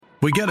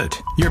We get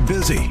it. You're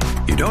busy.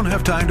 You don't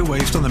have time to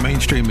waste on the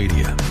mainstream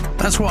media.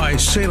 That's why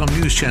Salem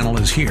News Channel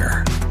is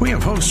here. We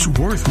have hosts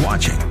worth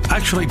watching,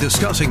 actually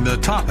discussing the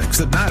topics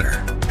that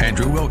matter.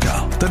 Andrew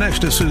Wilkow,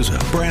 Dinesh D'Souza,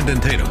 Brandon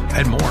Tatum,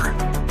 and more.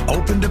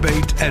 Open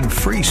debate and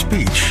free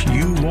speech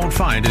you won't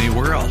find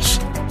anywhere else.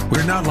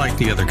 We're not like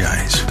the other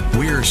guys.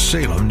 We're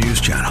Salem News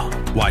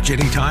Channel. Watch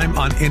anytime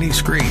on any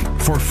screen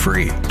for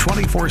free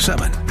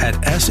 24/7 at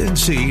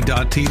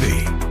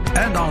snc.tv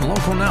and on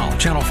Local Now,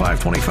 Channel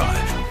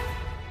 525.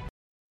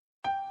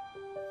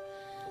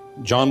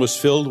 John was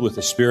filled with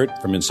the Spirit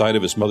from inside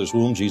of his mother's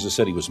womb. Jesus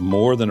said he was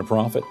more than a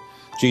prophet.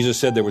 Jesus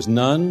said there was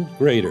none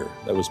greater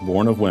that was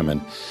born of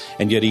women.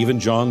 And yet even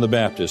John the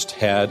Baptist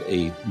had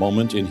a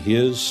moment in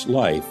his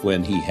life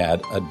when he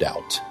had a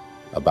doubt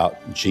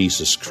about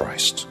Jesus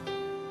Christ.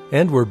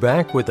 And we're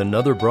back with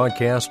another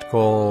broadcast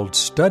called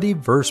Study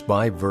Verse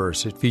by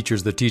Verse. It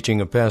features the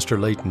teaching of Pastor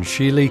Leighton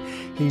Sheely.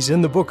 He's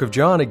in the book of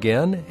John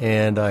again,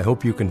 and I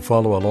hope you can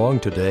follow along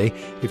today.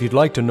 If you'd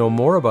like to know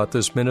more about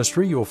this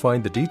ministry, you'll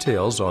find the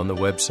details on the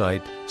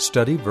website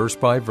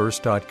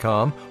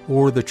studyversebyverse.com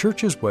or the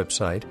church's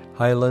website,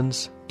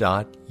 highlands.us.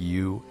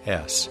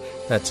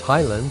 That's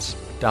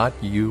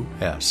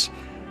highlands.us.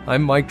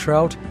 I'm Mike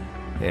Trout,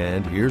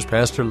 and here's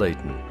Pastor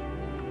Leighton.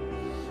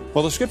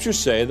 Well, the scriptures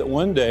say that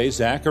one day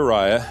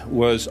Zechariah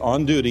was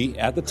on duty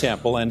at the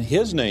temple, and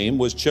his name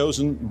was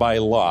chosen by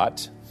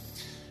Lot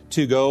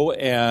to go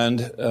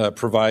and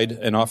provide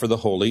and offer the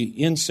holy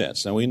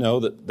incense. Now, we know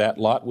that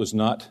Lot was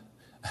not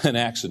an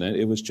accident.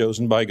 It was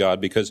chosen by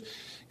God because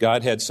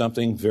God had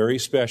something very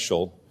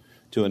special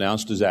to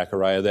announce to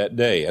Zechariah that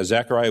day. As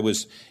Zechariah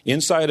was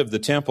inside of the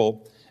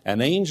temple, an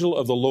angel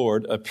of the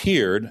Lord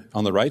appeared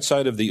on the right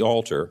side of the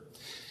altar.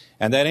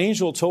 And that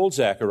angel told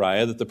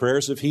Zechariah that the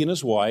prayers of he and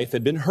his wife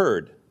had been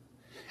heard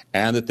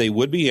and that they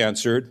would be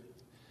answered,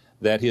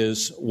 that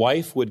his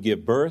wife would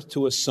give birth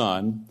to a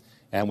son,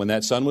 and when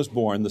that son was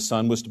born, the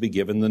son was to be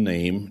given the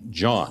name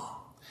John.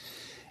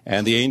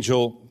 And the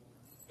angel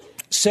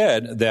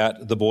said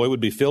that the boy would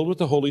be filled with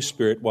the Holy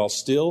Spirit while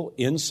still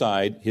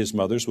inside his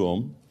mother's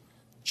womb,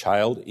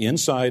 child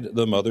inside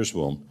the mother's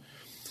womb,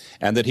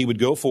 and that he would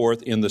go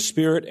forth in the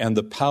spirit and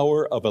the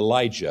power of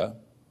Elijah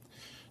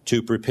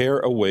to prepare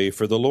a way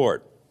for the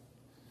Lord.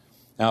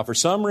 Now, for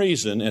some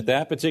reason, at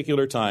that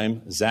particular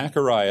time,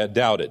 Zechariah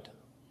doubted.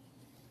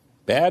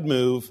 Bad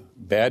move,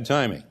 bad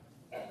timing.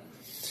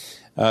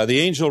 The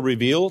angel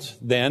revealed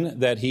then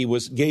that he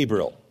was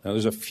Gabriel. Now,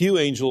 there's a few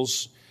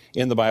angels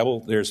in the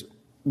Bible. There's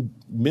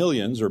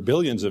millions or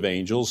billions of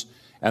angels,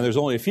 and there's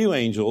only a few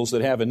angels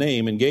that have a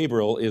name, and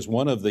Gabriel is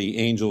one of the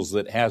angels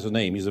that has a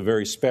name. He's a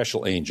very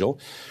special angel.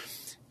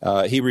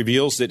 He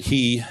reveals that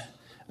he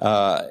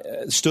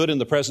stood in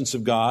the presence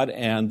of God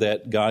and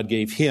that God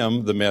gave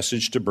him the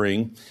message to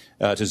bring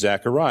to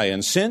Zechariah.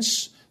 And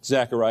since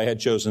Zechariah had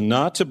chosen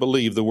not to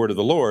believe the word of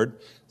the Lord,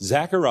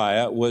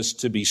 Zechariah was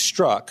to be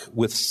struck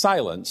with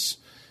silence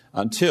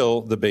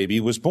until the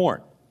baby was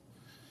born.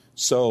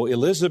 So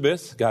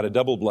Elizabeth got a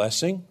double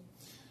blessing.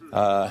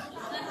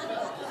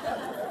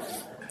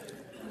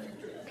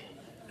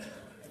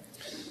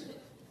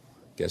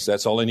 Guess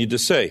that's all I need to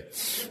say.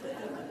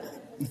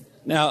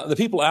 Now, the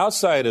people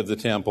outside of the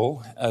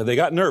temple, they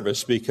got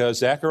nervous because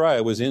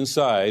Zechariah was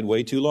inside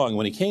way too long.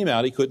 When he came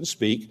out, he couldn't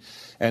speak,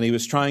 and he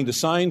was trying to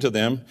sign to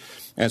them,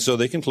 and so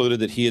they concluded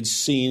that he had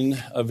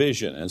seen a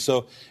vision. And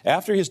so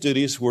after his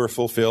duties were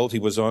fulfilled, he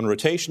was on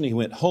rotation, he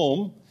went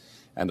home,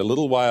 and a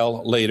little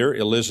while later,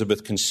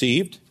 Elizabeth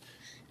conceived,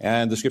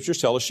 and the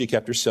scriptures tell us she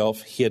kept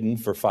herself hidden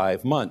for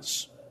 5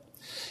 months.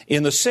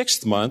 In the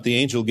 6th month, the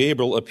angel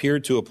Gabriel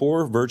appeared to a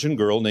poor virgin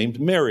girl named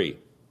Mary,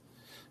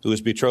 who was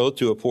betrothed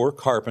to a poor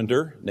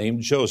carpenter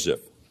named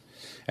Joseph,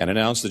 and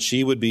announced that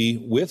she would be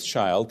with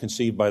child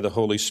conceived by the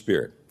Holy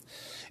Spirit.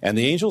 And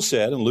the angel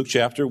said in Luke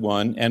chapter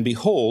 1, "And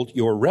behold,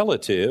 your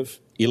relative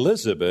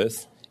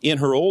Elizabeth, in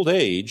her old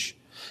age,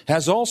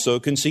 has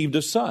also conceived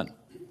a son.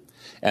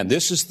 And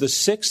this is the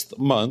 6th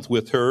month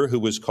with her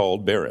who was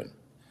called barren.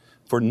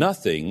 For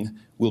nothing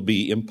will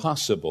be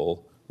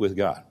impossible with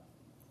God."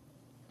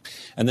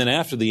 And then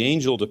after the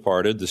angel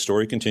departed, the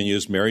story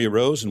continues, Mary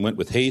arose and went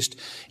with haste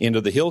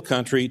into the hill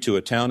country to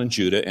a town in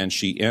Judah, and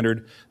she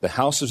entered the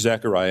house of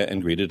Zechariah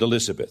and greeted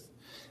Elizabeth.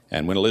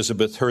 And when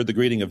Elizabeth heard the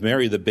greeting of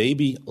Mary, the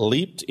baby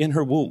leaped in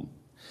her womb.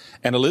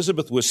 And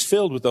Elizabeth was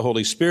filled with the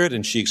Holy Spirit,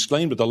 and she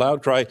exclaimed with a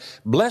loud cry,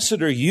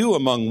 "Blessed are you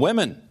among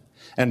women,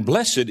 and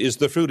blessed is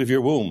the fruit of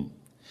your womb.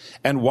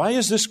 And why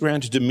is this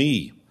granted to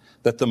me,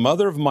 that the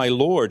mother of my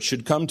Lord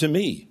should come to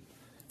me?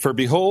 For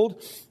behold,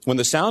 when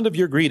the sound of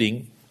your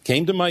greeting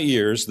came to my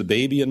ears, the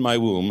baby in my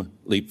womb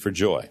leaped for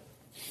joy."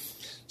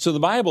 So the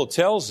Bible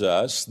tells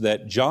us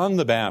that John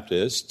the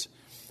Baptist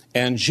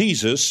and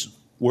Jesus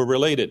were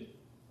related.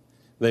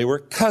 They were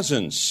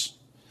cousins,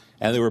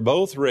 and they were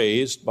both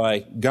raised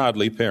by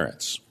godly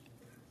parents.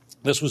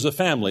 This was a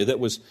family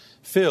that was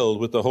filled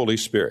with the Holy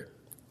Spirit.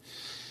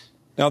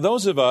 Now,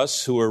 those of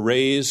us who are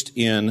raised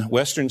in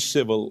Western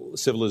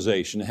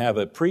civilization have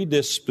a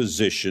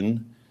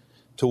predisposition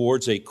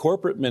towards a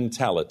corporate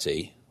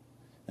mentality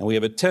And we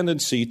have a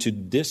tendency to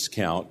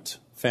discount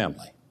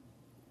family.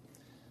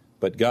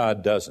 But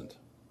God doesn't.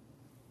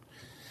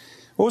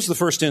 What was the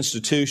first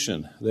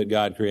institution that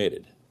God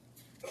created?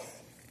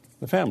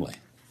 The family.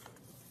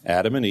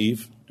 Adam and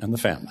Eve and the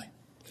family.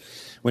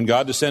 When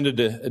God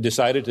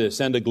decided to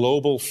send a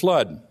global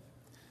flood,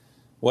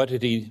 what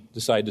did he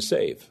decide to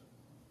save?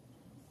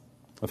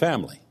 A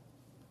family.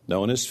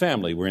 Noah and his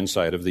family were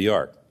inside of the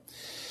ark.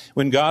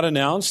 When God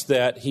announced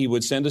that he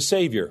would send a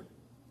Savior,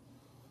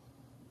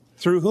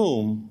 through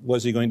whom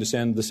was he going to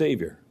send the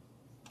Savior?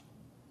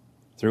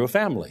 Through a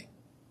family.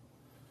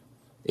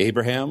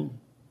 Abraham,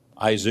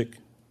 Isaac,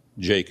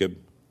 Jacob,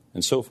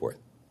 and so forth.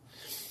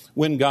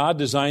 When God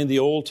designed the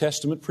Old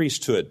Testament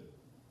priesthood,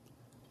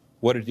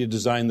 what did he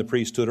design the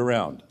priesthood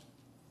around?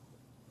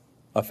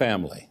 A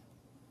family.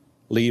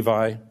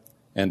 Levi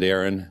and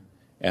Aaron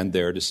and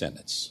their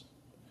descendants.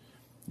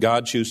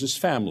 God chooses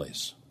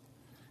families.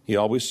 He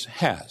always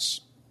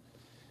has.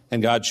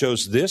 And God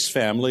chose this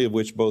family, of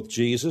which both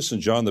Jesus and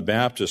John the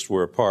Baptist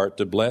were a part,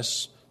 to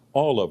bless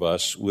all of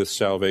us with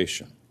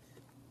salvation.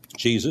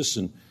 Jesus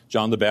and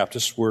John the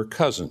Baptist were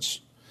cousins.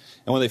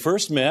 And when they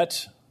first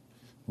met,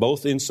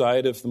 both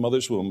inside of the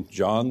mother's womb,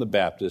 John the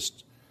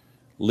Baptist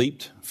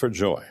leaped for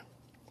joy.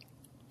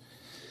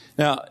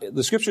 Now,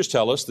 the scriptures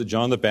tell us that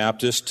John the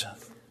Baptist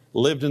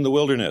lived in the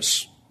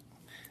wilderness,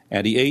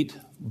 and he ate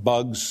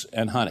bugs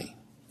and honey.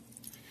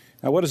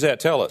 Now, what does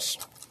that tell us?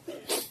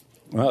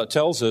 Well, it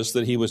tells us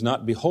that he was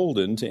not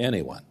beholden to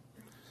anyone.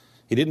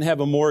 He didn't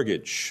have a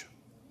mortgage.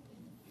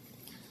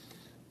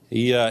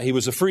 He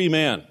was a free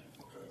man.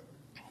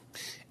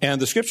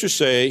 And the scriptures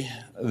say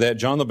that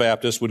John the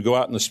Baptist would go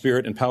out in the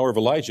spirit and power of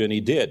Elijah, and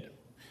he did.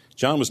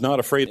 John was not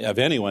afraid of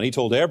anyone. He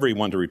told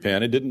everyone to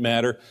repent. It didn't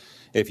matter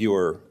if you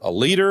were a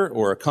leader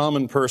or a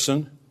common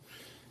person.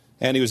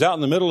 And he was out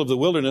in the middle of the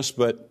wilderness,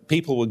 but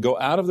people would go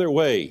out of their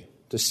way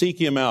to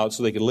seek him out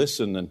so they could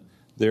listen, and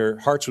their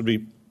hearts would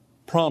be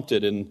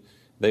prompted, and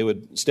they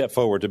would step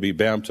forward to be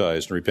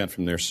baptized and repent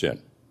from their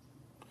sin.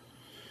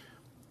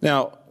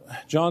 Now,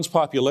 John's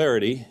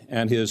popularity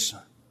and his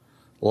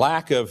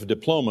lack of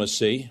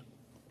diplomacy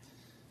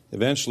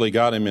eventually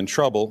got him in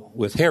trouble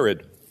with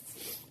Herod.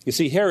 You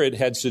see, Herod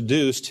had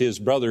seduced his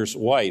brother's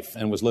wife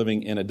and was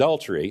living in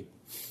adultery.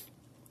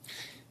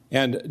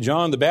 And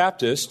John the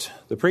Baptist,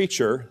 the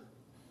preacher,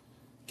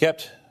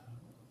 kept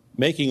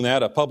making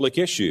that a public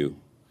issue.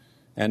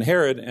 And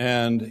Herod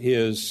and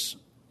the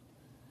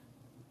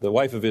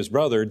wife of his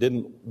brother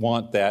didn't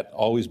want that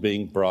always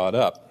being brought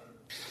up.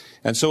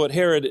 And so what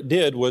Herod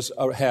did was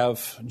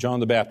have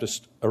John the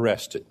Baptist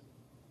arrested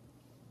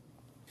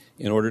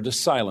in order to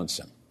silence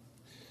him.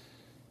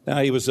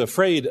 Now, he was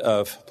afraid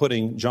of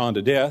putting John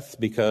to death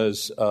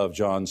because of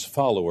John's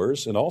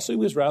followers, and also he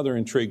was rather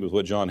intrigued with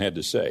what John had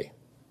to say.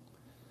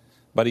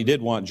 But he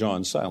did want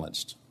John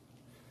silenced.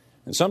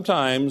 And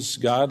sometimes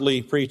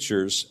godly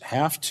preachers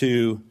have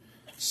to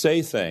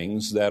say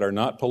things that are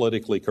not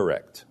politically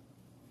correct.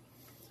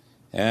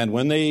 And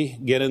when they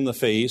get in the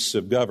face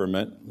of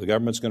government, the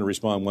government's going to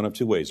respond one of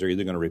two ways. They're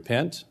either going to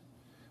repent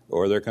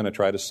or they're going to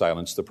try to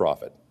silence the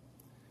prophet.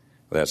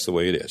 That's the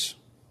way it is.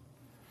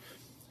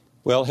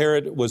 Well,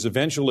 Herod was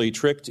eventually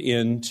tricked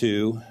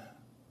into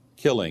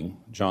killing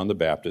John the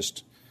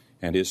Baptist,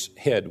 and his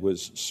head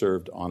was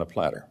served on a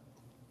platter.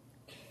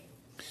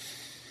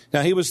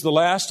 Now, he was the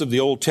last of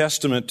the Old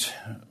Testament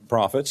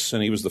prophets,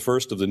 and he was the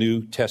first of the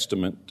New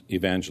Testament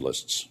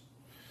evangelists.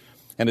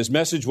 And his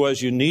message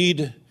was, you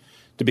need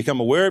to become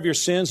aware of your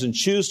sins and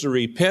choose to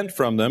repent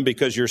from them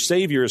because your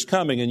Savior is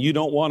coming and you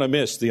don't want to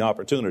miss the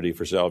opportunity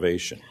for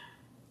salvation.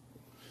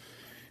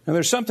 And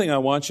there's something I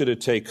want you to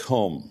take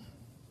home.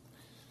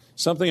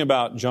 Something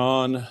about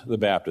John the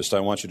Baptist I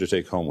want you to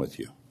take home with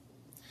you.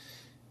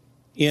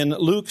 In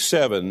Luke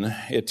 7,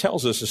 it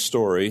tells us a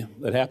story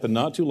that happened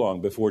not too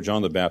long before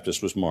John the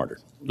Baptist was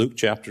martyred. Luke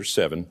chapter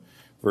 7,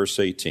 verse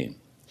 18.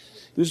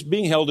 He was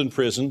being held in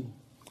prison.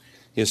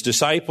 His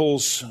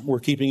disciples were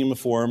keeping him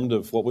informed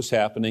of what was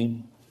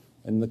happening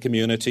in the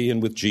community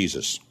and with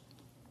Jesus.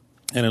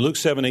 And in Luke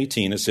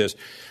 7:18 it says,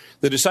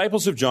 the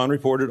disciples of John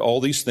reported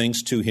all these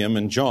things to him,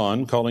 and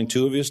John, calling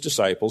two of his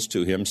disciples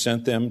to him,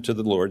 sent them to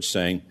the Lord,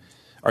 saying,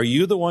 are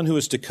you the one who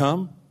is to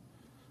come,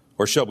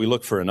 or shall we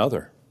look for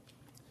another?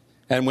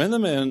 And when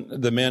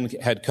the men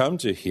had come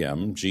to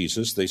him,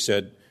 Jesus, they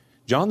said,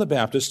 John the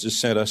Baptist has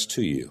sent us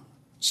to you,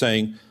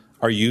 saying,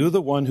 are you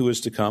the one who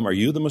is to come? Are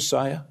you the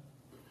Messiah?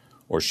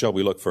 Or shall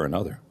we look for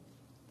another?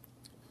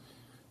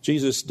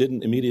 Jesus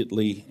didn't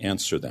immediately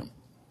answer them.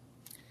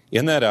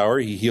 In that hour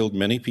he healed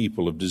many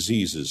people of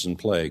diseases and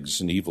plagues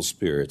and evil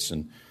spirits,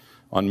 and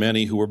on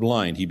many who were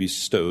blind he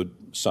bestowed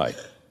sight.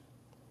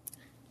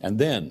 And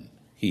then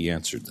he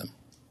answered them,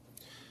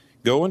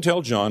 go and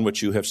tell John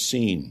what you have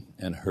seen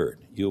and heard,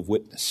 you have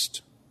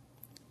witnessed.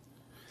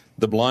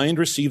 The blind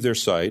receive their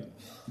sight,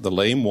 the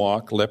lame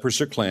walk,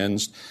 lepers are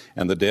cleansed,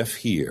 and the deaf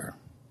hear.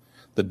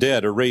 The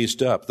dead are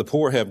raised up, the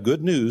poor have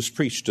good news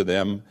preached to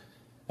them,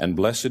 and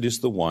blessed is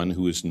the one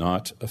who is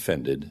not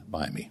offended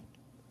by me.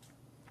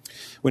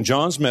 When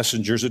John's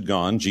messengers had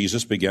gone,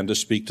 Jesus began to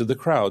speak to the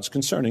crowds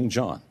concerning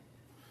John.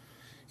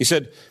 He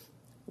said,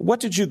 "What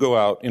did you go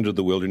out into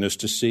the wilderness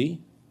to see?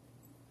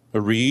 A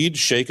reed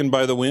shaken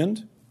by the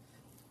wind?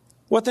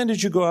 What then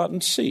did you go out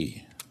and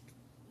see?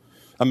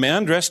 A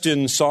man dressed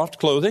in soft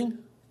clothing?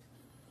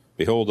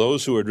 Behold,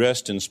 those who are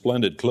dressed in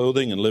splendid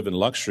clothing and live in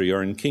luxury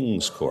are in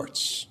king's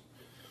courts.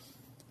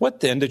 What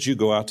then did you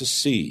go out to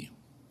see?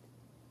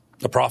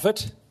 A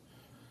prophet?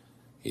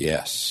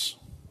 Yes,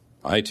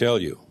 I tell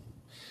you,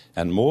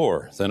 and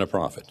more than a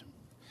prophet.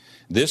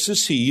 This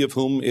is he of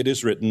whom it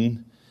is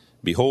written,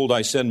 Behold,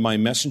 I send my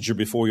messenger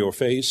before your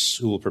face,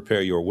 who will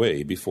prepare your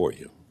way before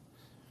you.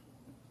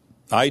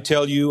 I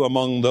tell you,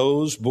 among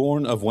those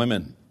born of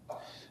women,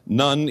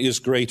 none is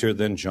greater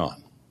than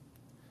John.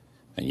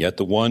 And yet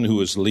the one who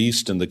is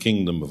least in the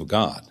kingdom of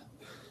God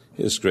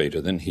is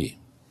greater than he."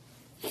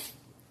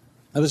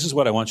 Now, this is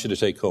what I want you to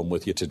take home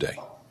with you today.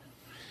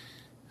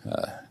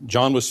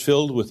 John was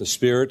filled with the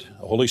Spirit,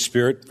 the Holy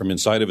Spirit, from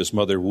inside of his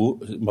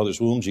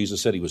mother's womb.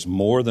 Jesus said he was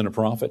more than a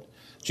prophet.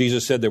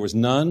 Jesus said there was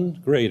none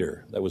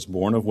greater that was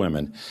born of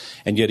women.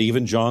 And yet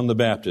even John the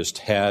Baptist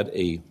had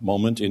a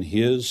moment in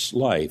his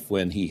life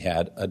when he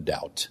had a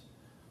doubt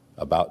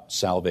about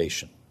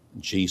salvation,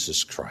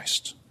 Jesus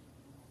Christ.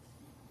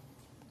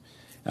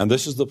 And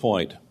this is the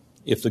point.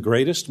 If the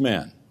greatest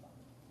man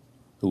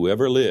who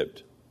ever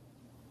lived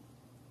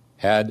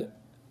had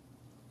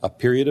a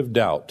period of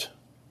doubt,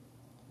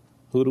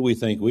 who do we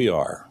think we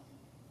are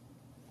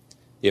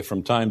if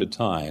from time to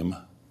time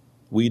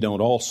we don't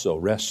also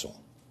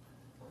wrestle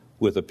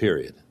with a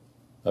period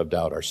of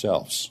doubt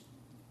ourselves?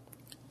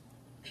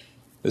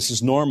 This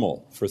is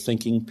normal for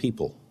thinking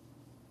people.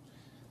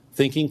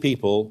 Thinking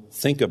people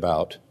think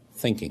about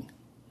thinking.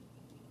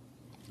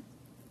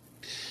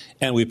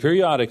 And we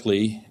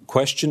periodically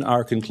question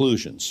our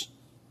conclusions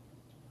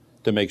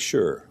to make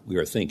sure we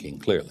are thinking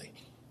clearly.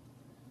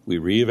 We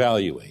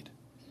reevaluate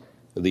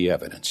the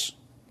evidence.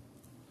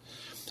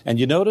 And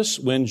you notice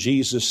when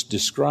Jesus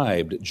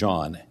described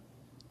John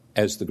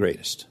as the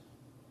greatest,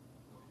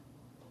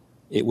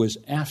 it was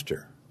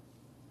after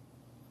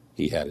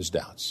he had his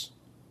doubts.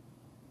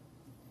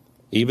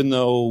 Even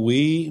though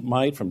we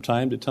might from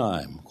time to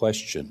time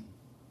question,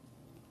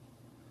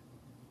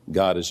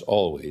 God is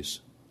always,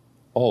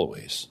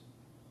 always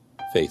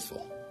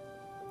faithful.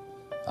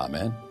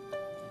 Amen.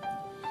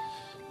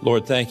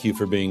 Lord, thank you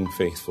for being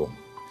faithful.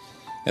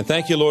 And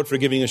thank you, Lord, for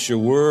giving us your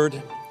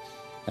word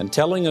and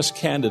telling us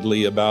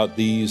candidly about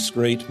these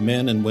great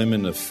men and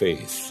women of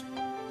faith,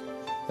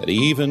 that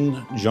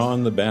even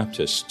John the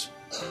Baptist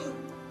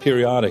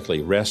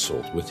periodically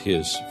wrestled with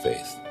his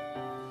faith.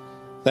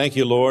 Thank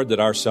you, Lord,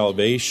 that our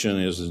salvation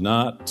is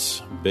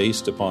not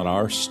based upon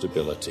our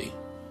stability,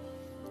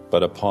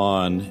 but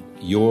upon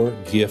your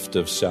gift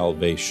of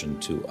salvation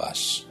to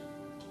us.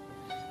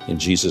 In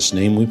Jesus'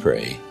 name we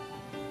pray.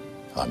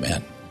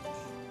 Amen.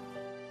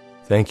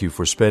 Thank you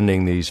for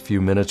spending these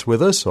few minutes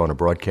with us on a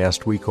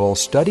broadcast we call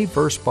Study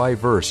Verse by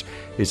Verse.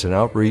 It's an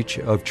outreach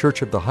of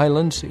Church of the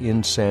Highlands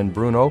in San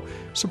Bruno,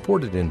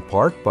 supported in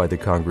part by the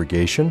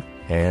congregation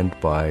and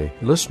by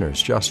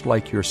listeners just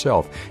like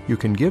yourself. You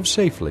can give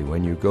safely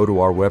when you go to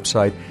our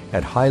website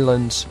at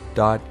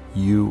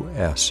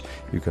highlands.us.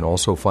 You can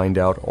also find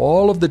out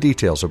all of the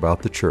details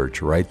about the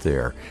church right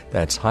there.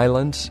 That's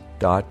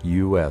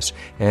highlands.us.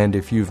 And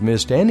if you've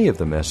missed any of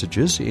the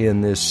messages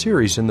in this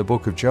series in the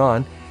book of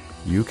John,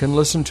 you can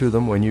listen to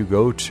them when you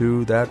go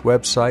to that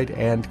website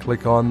and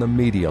click on the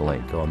media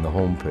link on the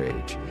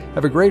homepage.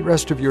 Have a great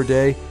rest of your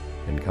day,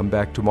 and come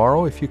back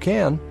tomorrow if you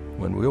can,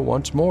 when we'll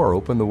once more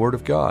open the Word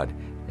of God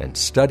and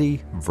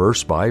study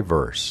verse by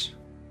verse.